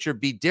the future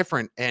be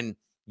different and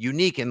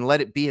unique and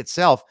let it be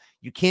itself.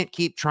 You can't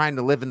keep trying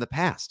to live in the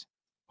past.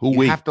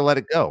 You have to let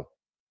it go.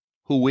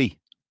 We?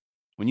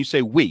 When you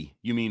say we,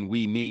 you mean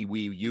we, me,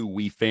 we, you,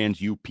 we fans,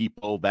 you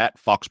people, that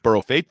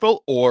Foxborough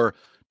faithful, or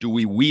do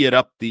we it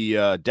up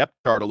the depth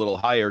chart a little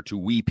higher to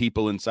we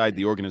people inside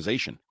the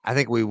organization? I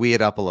think we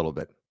it up a little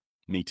bit.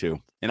 Me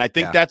too. And I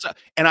think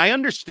and I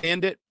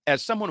understand it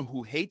as someone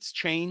who hates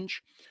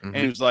change and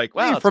who's like,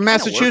 well, from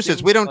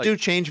Massachusetts, we don't do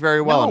change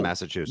very well in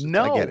Massachusetts.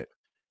 No, I get it.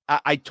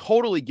 I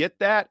totally get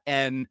that.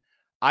 And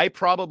I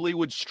probably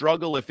would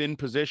struggle if in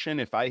position,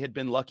 if I had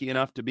been lucky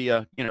enough to be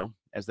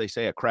as they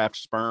say, a craft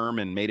sperm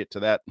and made it to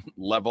that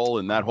level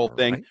and that whole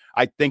thing. Right.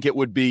 I think it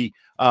would be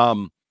a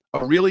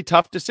really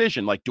tough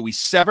decision. Like, do we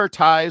sever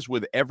ties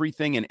with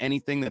everything and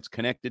anything that's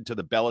connected to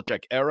the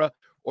Belichick era?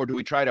 Or do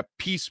we try to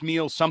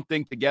piecemeal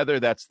something together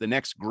that's the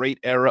next great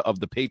era of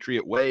the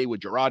Patriot way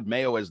with Jerod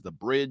Mayo as the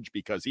bridge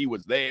because he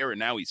was there and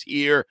now he's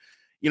here?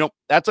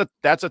 That's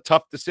a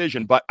tough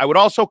decision. But I would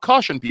also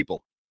caution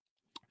people,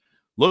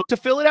 look to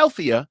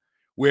Philadelphia,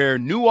 where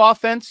new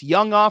offense,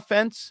 young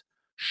offense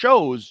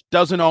shows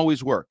doesn't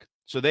always work.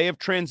 So they have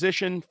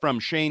transitioned from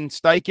Shane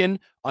Steichen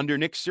under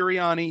Nick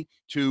Sirianni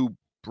to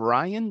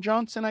Brian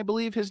Johnson, I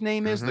believe his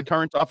name is, the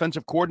current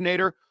offensive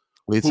coordinator.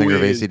 Lead singer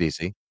of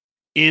AC/DC.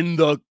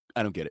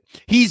 I don't get it.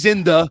 He's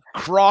in the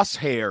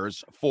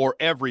crosshairs for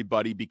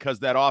everybody because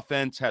that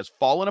offense has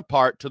fallen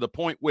apart to the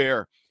point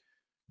where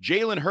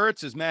Jalen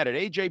Hurts is mad at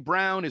A.J.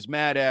 Brown, is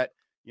mad at,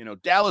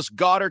 Dallas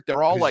Goedert.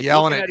 They're all like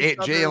yelling at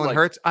Jalen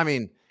Hurts. I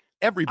mean,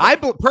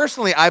 everybody.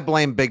 Personally, I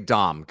blame Big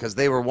Dom because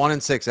they were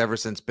 1-6 ever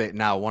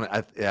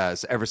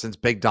since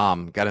Big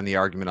Dom got in the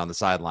argument on the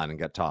sideline and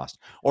got tossed.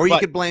 Or you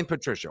could blame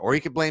Patricia, or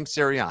you could blame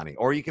Sirianni,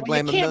 or you could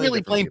blame. You can't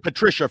really blame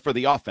Patricia for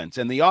the offense,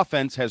 and the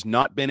offense has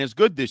not been as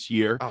good this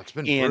year. Oh, it's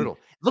been brutal. It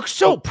looks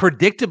so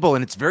predictable,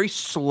 and it's very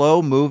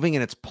slow moving,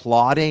 and it's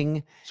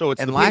plodding. So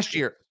it's last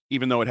year.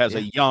 Even though it has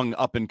a young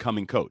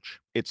up-and-coming coach,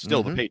 it's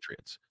still the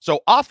Patriots. So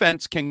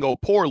offense can go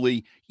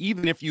poorly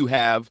even if you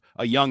have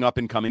a young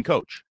up-and-coming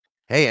coach.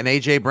 Hey, and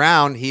A.J.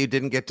 Brown, he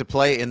didn't get to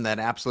play in that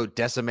absolute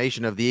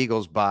decimation of the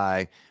Eagles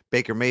by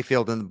Baker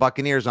Mayfield and the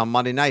Buccaneers on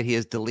Monday night. He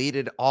has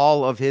deleted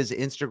all of his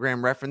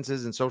Instagram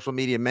references and social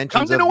media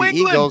mentions of the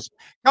Eagles.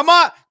 Come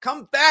on,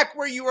 come back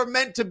where you were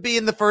meant to be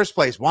in the first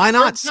place. Why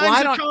not?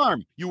 Slide on.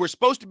 Charm. You were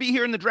supposed to be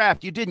here in the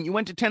draft. You didn't. You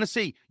went to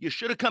Tennessee. You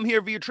should have come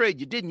here via trade.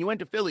 You didn't. You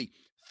went to Philly.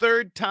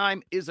 Third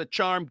time is a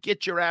charm.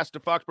 Get your ass to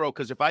Foxborough,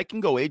 because if I can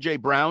go A.J.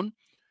 Brown,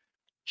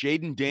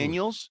 Jaden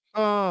Daniels,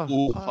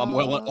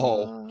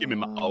 give me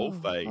my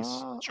old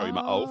face. Show you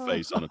my old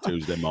face on a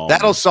Tuesday morning.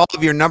 That'll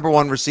solve your number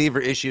one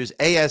receiver issues,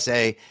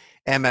 ASA,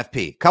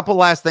 MFP. Couple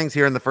last things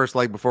here in the first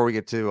leg before we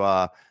get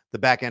to the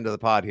back end of the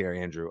pod here,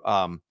 Andrew.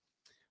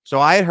 So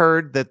I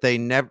heard that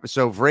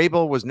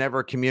Vrabel was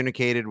never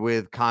communicated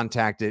with,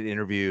 contacted,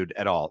 interviewed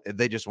at all.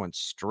 They just went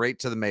straight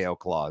to the Mayo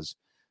clause.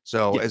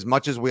 So Yeah. as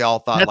much as we all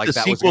thought That's like the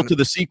that was sequel to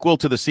the sequel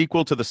to the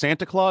sequel to the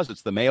Santa Claus.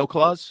 It's the Mayo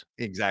Claus.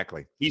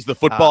 exactly. He's the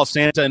football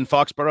Santa in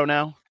Foxborough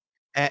now.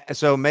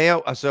 So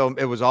Mayo, so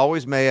it was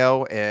always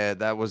Mayo.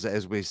 That was,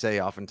 as we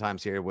say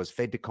oftentimes here, was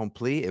fait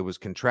accompli. It was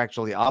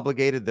contractually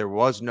obligated. There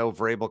was no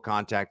verbal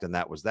contact, and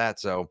that was that.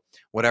 So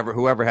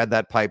whoever had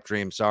that pipe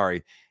dream,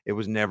 sorry, it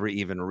was never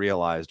even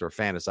realized or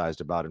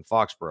fantasized about in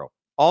Foxborough.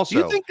 Also,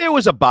 do you think there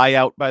was a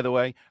buyout, by the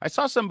way? I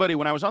saw somebody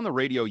when I was on the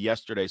radio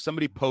yesterday,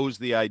 somebody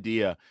posed the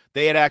idea.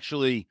 They had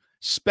actually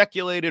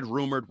speculated,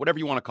 rumored, whatever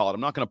you want to call it.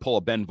 I'm not going to pull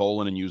a Ben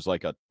Volen and use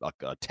like a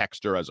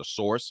texter as a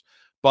source,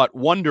 but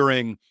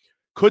wondering,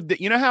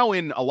 you know how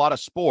in a lot of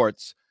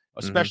sports,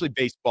 especially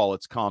baseball,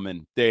 it's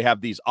common, they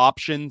have these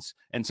options.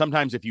 And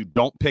sometimes if you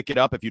don't pick it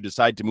up, if you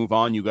decide to move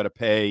on, you got to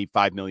pay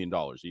 $5 million,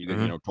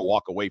 to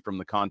walk away from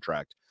the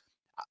contract.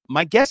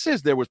 My guess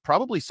is there was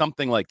probably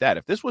something like that.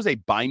 If this was a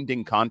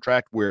binding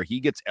contract where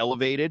he gets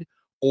elevated,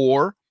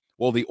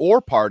 the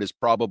or part is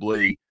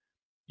probably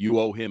you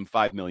owe him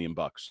 $5 million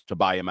to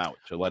buy him out,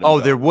 to let him go.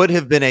 There would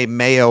have been a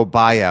Mayo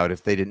buyout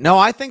if they didn't. No,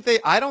 I think they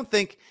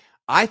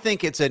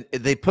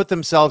put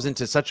themselves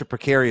into such a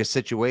precarious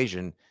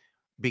situation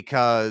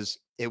because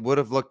it would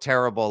have looked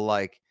terrible.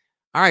 Like,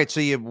 all right, so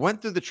you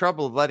went through the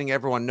trouble of letting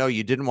everyone know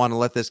you didn't want to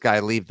let this guy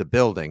leave the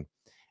building.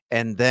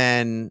 And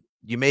then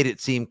you made it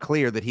seem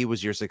clear that he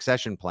was your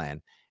succession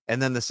plan. And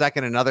then the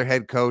second another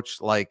head coach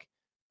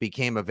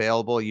became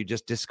available, you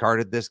just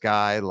discarded this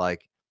guy.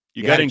 Like,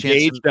 you got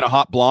engaged and a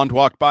hot blonde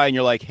walked by and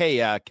you're like, hey,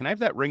 can I have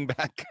that ring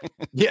back?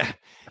 Yeah,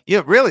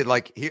 really.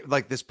 Like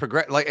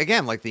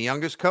the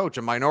youngest coach,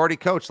 a minority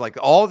coach, like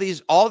all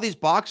these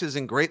boxes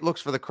and great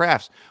looks for the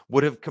Crafts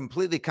would have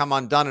completely come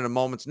undone in a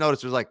moment's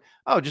notice. It was like,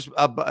 just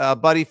a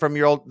buddy from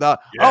your old,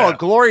 a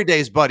Glory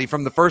Days buddy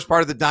from the first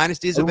part of the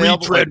dynasty is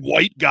available. Retread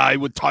white guy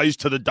with ties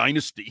to the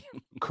dynasty.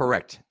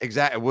 Correct.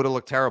 Exactly. It would have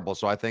looked terrible.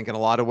 So I think in a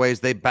lot of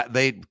ways they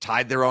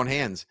tied their own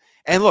hands.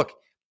 And look,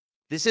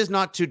 this is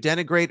not to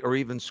denigrate or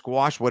even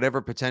squash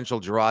whatever potential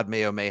Jerod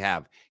Mayo may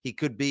have. He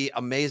could be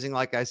amazing,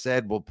 like I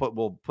said. We'll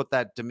put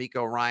that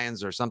D'Amico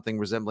Ryans or something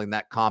resembling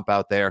that comp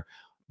out there,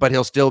 but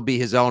he'll still be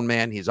his own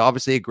man. He's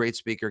obviously a great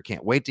speaker.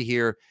 Can't wait to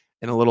hear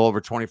in a little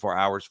over 24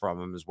 hours from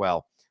him as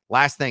well.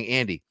 Last thing,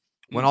 Andy,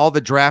 when all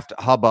the draft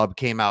hubbub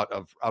came out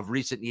of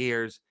recent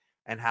years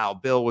and how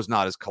Bill was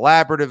not as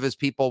collaborative as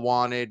people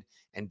wanted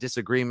and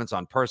disagreements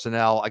on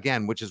personnel,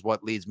 again, which is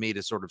what leads me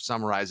to sort of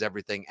summarize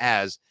everything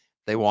as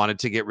they wanted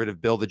to get rid of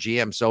Bill, the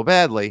GM, so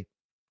badly,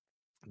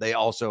 they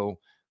also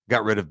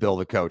got rid of Bill,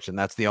 the coach. And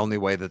that's the only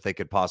way that they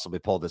could possibly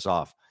pull this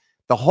off.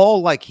 The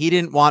whole, he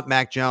didn't want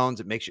Mac Jones.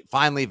 It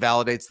finally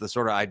validates the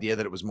sort of idea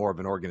that it was more of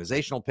an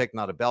organizational pick,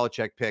 not a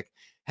Belichick pick.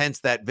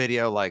 Hence that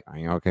video, are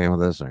you okay with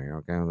this? Are you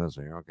okay with this?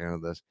 Are you okay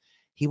with this?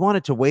 He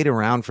wanted to wait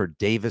around for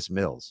Davis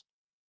Mills.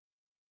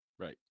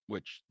 Right.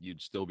 Which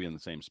you'd still be in the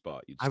same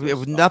spot.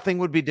 Nothing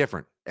would be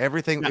different.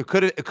 Everything, it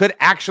could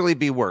actually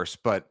be worse,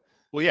 but.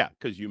 Well, yeah,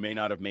 because you may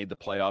not have made the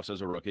playoffs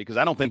as a rookie, because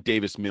I don't think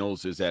Davis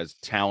Mills is as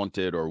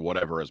talented or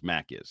whatever as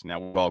Mac is.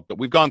 Now,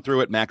 we've gone through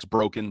it. Mac's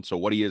broken, so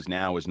what he is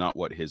now is not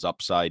what his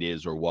upside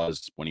is or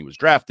was when he was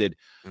drafted.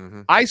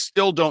 I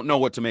still don't know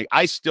what to make.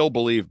 I still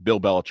believe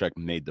Bill Belichick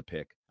made the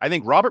pick. I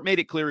think Robert made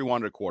it clear he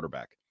wanted a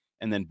quarterback,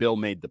 and then Bill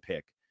made the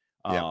pick.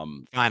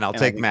 Fine, I'll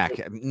take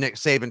Mac. Nick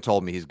Saban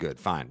told me he's good.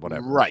 Fine,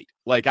 whatever. Right.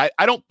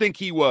 I don't think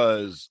he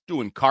was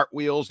doing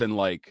cartwheels and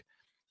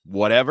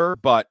whatever,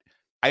 but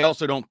I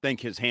also don't think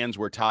his hands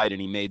were tied and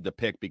he made the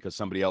pick because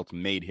somebody else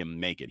made him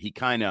make it. He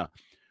kind of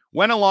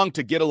went along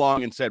to get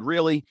along and said,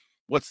 really,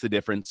 what's the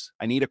difference?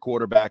 I need a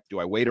quarterback. Do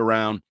I wait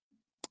around?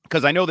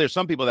 Because I know there's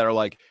some people that are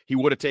like, he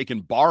would have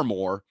taken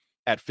Barmore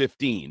at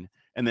 15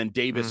 and then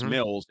Davis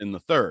Mills in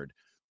the third.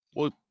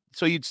 Well,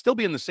 so you'd still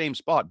be in the same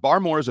spot.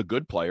 Barmore is a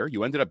good player.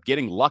 You ended up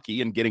getting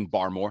lucky and getting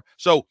Barmore.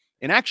 So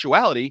in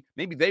actuality,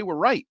 maybe they were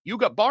right. You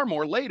got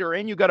Barmore later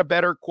and you got a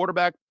better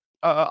quarterback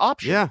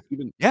option.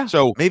 Yeah.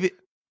 So maybe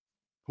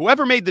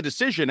whoever made the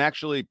decision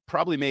actually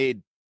probably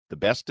made the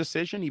best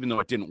decision, even though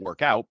it didn't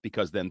work out,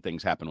 because then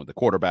things happen with the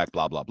quarterback,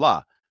 blah, blah,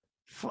 blah.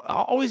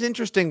 Always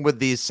interesting with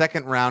these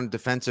second round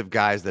defensive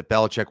guys that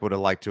Belichick would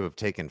have liked to have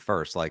taken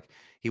first.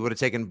 He would have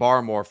taken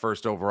Barmore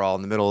first overall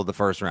in the middle of the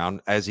first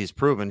round. As he's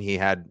proven, he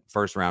had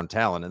first round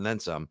talent and then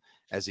some,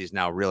 as he's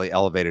now really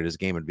elevated his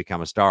game and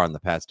become a star on the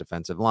Pats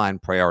defensive line.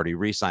 Priority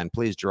re-sign,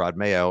 please, Jerod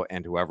Mayo,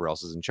 and whoever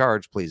else is in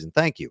charge, please and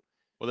thank you.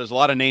 Well, there's a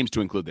lot of names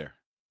to include there.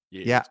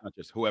 Yeah. It's not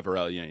just whoever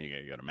else.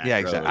 You got a Mac. Yeah,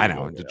 exactly. I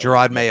know.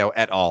 Jerod Mayo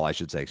et al., I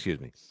should say. Excuse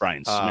me.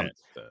 Brian Smith.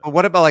 But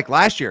what about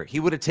last year?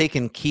 He would have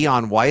taken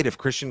Keon White if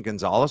Christian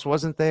Gonzalez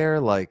wasn't there.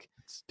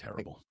 It's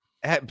terrible.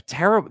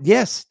 Terrible.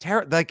 Yes.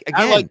 Again,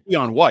 I like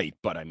Keon White,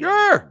 but I mean,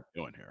 sure.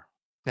 Doing here.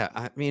 Yeah.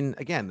 I mean,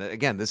 again,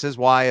 this is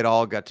why it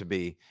all got to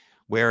be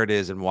where it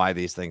is and why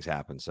these things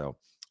happen. So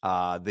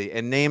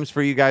and names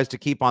for you guys to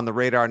keep on the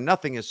radar.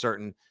 Nothing is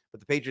certain, but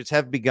the Patriots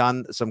have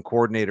begun some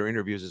coordinator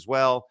interviews as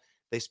well.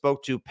 They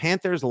spoke to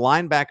Panthers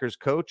linebackers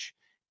coach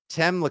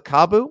Tem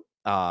Lakabu,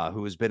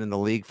 who has been in the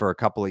league for a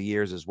couple of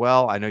years as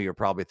well. I know you're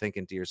probably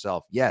thinking to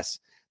yourself, yes,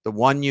 the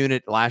one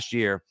unit last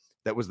year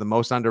that was the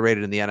most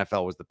underrated in the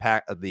NFL was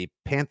the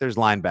Panthers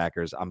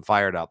linebackers. I'm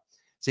fired up.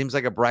 Seems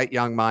like a bright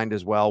young mind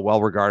as well,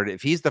 well-regarded.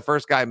 If he's the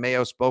first guy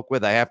Mayo spoke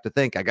with, I have to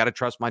think, I got to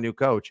trust my new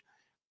coach,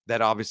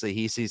 that obviously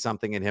he sees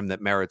something in him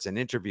that merits an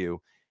interview.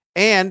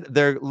 And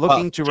they're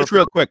looking to... Just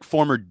real quick,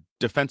 former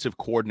defensive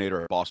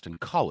coordinator at Boston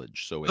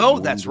College. So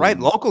that's right.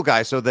 Local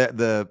guy. So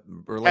the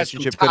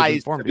relationship could have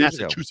been formed to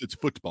Massachusetts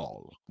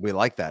football. We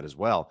like that as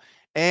well.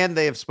 And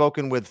they have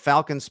spoken with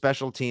Falcons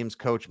special teams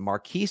coach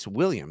Marquise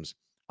Williams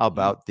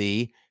about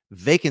the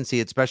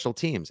vacancy at special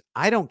teams.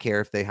 I don't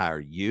care if they hire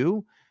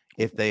you,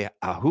 if they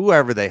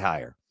whoever they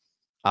hire.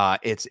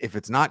 If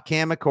it's not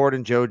Cam McCord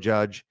and Joe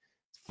Judge,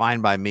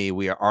 fine by me.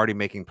 We are already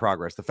making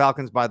progress. The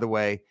Falcons, by the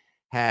way,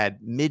 had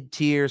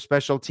mid-tier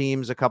special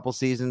teams a couple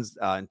seasons.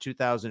 In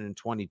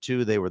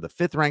 2022, they were the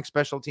 5th-ranked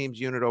special teams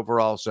unit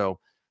overall. So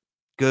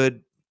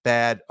good,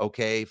 bad,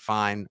 okay,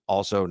 fine.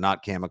 Also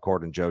not Cam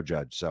McCord and Joe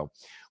Judge. So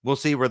we'll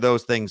see where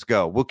those things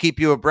go. We'll keep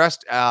you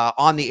abreast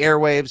on the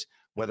airwaves,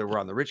 whether we're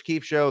on the Rich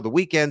Keefe Show, the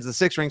weekends, the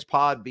Six Rings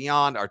Pod,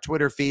 beyond our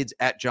Twitter feeds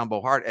at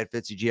Jumbo Hart, at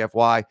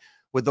FitzyGFY,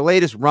 with the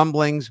latest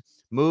rumblings,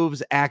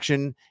 moves,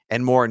 action,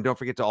 and more. And don't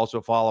forget to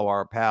also follow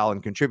our pal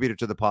and contributor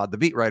to the pod, the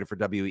beat writer for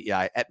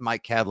WEI, at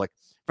Mike Kadlick,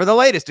 for the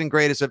latest and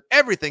greatest of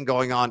everything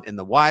going on in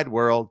the wide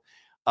world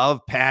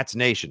of Pats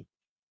Nation.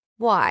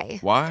 Why?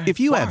 If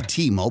you have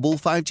T-Mobile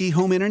 5G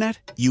home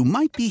internet, you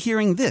might be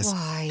hearing this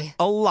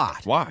a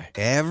lot. Why?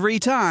 Every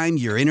time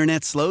your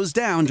internet slows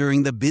down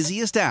during the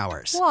busiest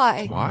hours.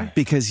 Why?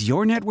 Because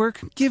your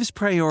network gives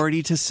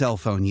priority to cell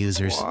phone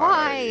users.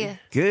 Why?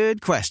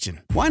 Good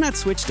question. Why not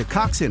switch to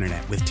Cox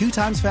Internet with 2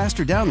 times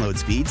faster download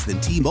speeds than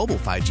T-Mobile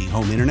 5G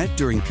home internet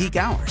during peak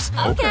hours?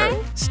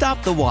 Okay.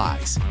 Stop the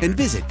whys and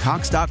visit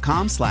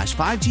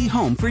cox.com/5G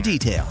home for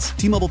details.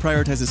 T-Mobile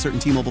prioritizes certain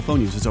T-Mobile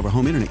phone users over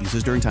home internet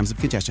users during times of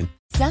congestion.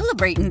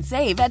 Celebrate and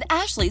save at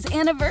Ashley's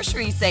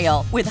Anniversary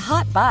Sale. With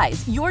Hot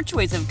Buys, your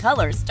choice of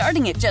colors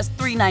starting at just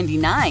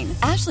 $3.99.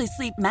 Ashley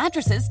Sleep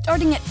mattresses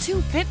starting at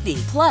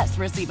 $2.50. Plus,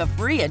 receive a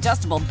free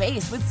adjustable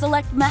base with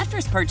select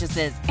mattress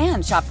purchases.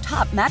 And shop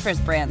top mattress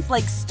brands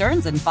like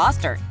Stearns &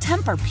 Foster,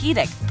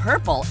 Tempur-Pedic,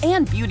 Purple,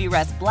 and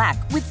Beautyrest Black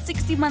with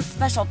 60-month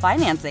special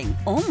financing.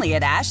 Only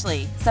at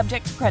Ashley.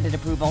 Subject to credit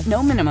approval.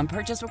 No minimum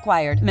purchase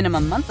required.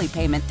 Minimum monthly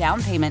payment,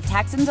 down payment,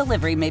 tax, and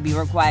delivery may be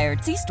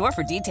required. See store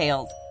for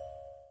details.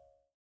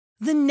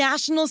 The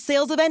national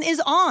sales event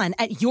is on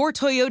at your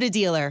Toyota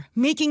dealer,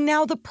 making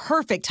now the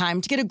perfect time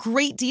to get a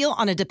great deal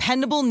on a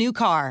dependable new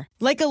car.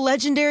 Like a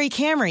legendary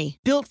Camry,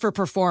 built for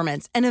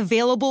performance and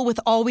available with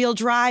all-wheel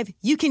drive,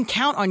 you can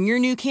count on your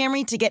new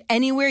Camry to get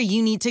anywhere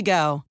you need to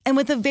go. And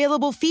with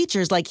available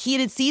features like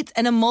heated seats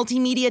and a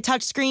multimedia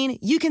touchscreen,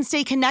 you can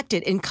stay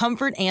connected in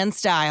comfort and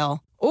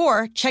style.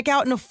 Or check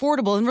out an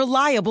affordable and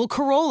reliable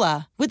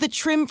Corolla with a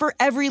trim for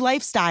every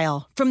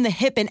lifestyle, from the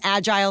hip and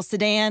agile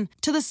sedan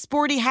to the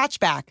sporty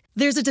hatchback.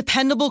 There's a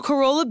dependable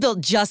Corolla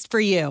built just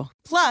for you.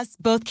 Plus,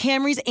 both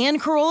Camrys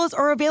and Corollas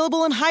are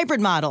available in hybrid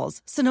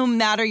models, so no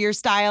matter your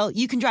style,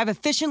 you can drive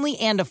efficiently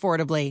and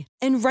affordably.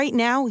 And right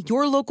now,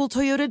 your local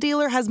Toyota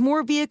dealer has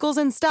more vehicles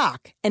in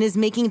stock and is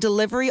making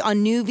delivery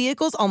on new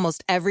vehicles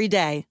almost every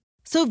day.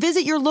 So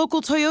visit your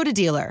local Toyota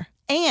dealer.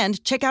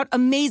 And check out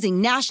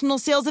amazing national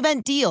sales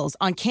event deals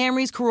on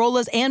Camrys,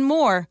 Corollas, and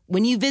more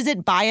when you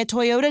visit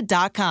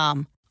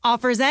buyatoyota.com.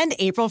 Offers end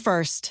April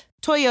 1st.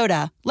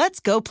 Toyota,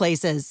 let's go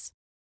places.